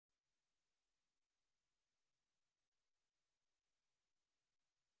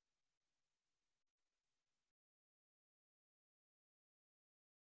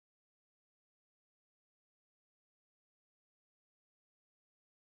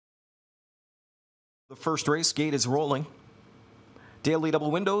The first race gate is rolling. Daily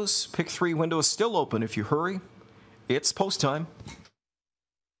double windows, pick 3 windows still open if you hurry. It's post time.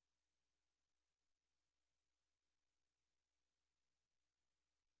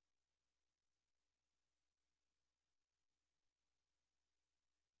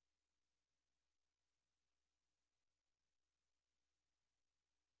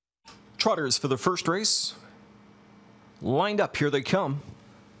 Trotters for the first race. Lined up, here they come.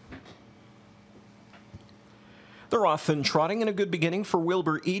 They're off and trotting, in a good beginning for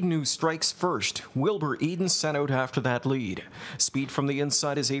Wilbur Eden, who strikes first. Wilbur Eden sent out after that lead. Speed from the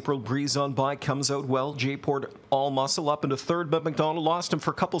inside as April Breeze on by comes out well. J-Port all muscle up into third, but McDonald lost him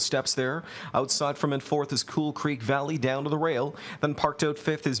for a couple steps there. Outside from in fourth is Cool Creek Valley down to the rail. Then parked out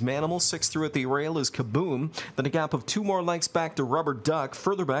fifth is Manimal. Sixth through at the rail is Kaboom. Then a gap of 2 more lengths back to Rubber Duck.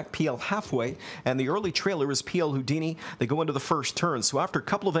 Further back, PL Halfway. And the early trailer is PL Houdini. They go into the first turn. So after a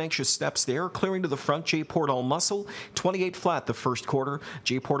couple of anxious steps there, clearing to the front, J-Port all muscle. 28 flat the first quarter.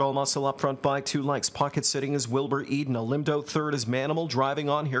 J-Port all muscle up front by 2 lengths. Pocket sitting is Wilbur Eden. A limbed out third is Manimal. Driving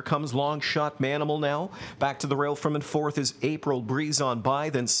on. Here comes Long Shot Manimal now. Back to the rail from in fourth is April Breeze on by.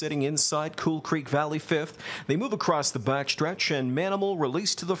 Then sitting inside, Cool Creek Valley fifth. They move across the backstretch and Manimal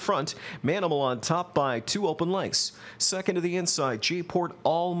released to the front. Manimal on top by 2 open lengths. Second to the inside, J-Port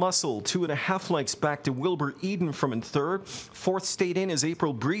all muscle. 2.5 lengths back to Wilbur Eden from in third. Fourth stayed in is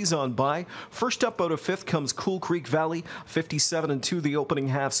April Breeze on by. First up out of fifth comes Cool Creek Valley. 57-2 the opening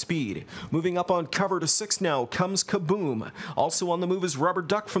half speed. Moving up on cover to 6th now comes Kaboom. Also on the move is Rubber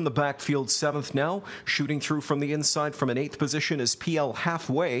Duck from the backfield 7th now. Shooting through from the inside from an 8th position is PL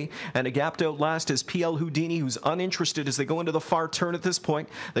Halfway. And a gapped out last is PL Houdini, who's uninterested as they go into the far turn at this point.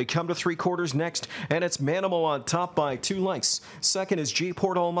 They come to 3/4 next, and it's Manimal on top by 2 lengths. Second is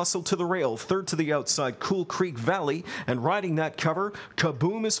J-Port all muscle to the rail. Third to the outside, Cool Creek Valley. And riding that cover,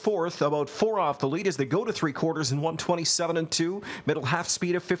 Kaboom is fourth, about 4 off the lead as they go to 3/4 and 127-2. Middle half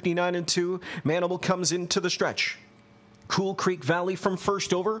speed of 59-2. Manimal comes into the stretch. Cool Creek Valley from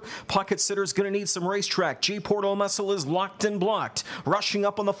first over. Pocket sitter's going to need some racetrack. J-Port all muscle is locked and blocked. Rushing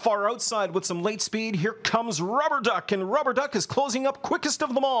up on the far outside with some late speed. Here comes Rubber Duck, and Rubber Duck is closing up quickest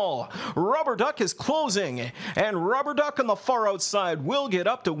of them all. Rubber Duck is closing, and Rubber Duck on the far outside will get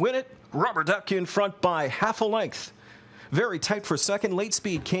up to win it. Rubber Duck in front by half a length. Very tight for second. Late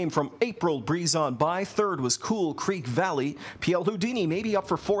speed came from April Breeze on by. Third was Cool Creek Valley. PL Houdini maybe up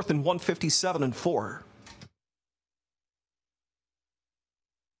for fourth in 157-4.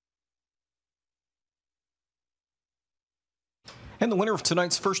 And the winner of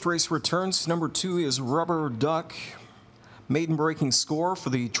tonight's first race returns. Number 2 is Rubber Duck. Maiden breaking score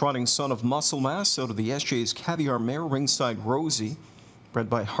for the trotting son of Muscle Mass out of the SJ's Caviar Mare, Ringside Rosie. Bred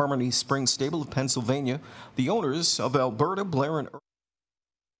by Harmony Spring Stable of Pennsylvania. The owners of Alberta, Blair and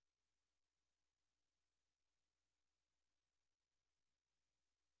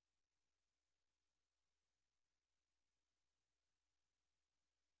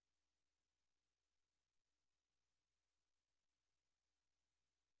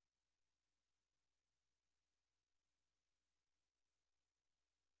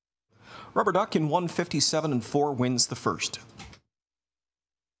Rubber Duck in 157-4 wins the first.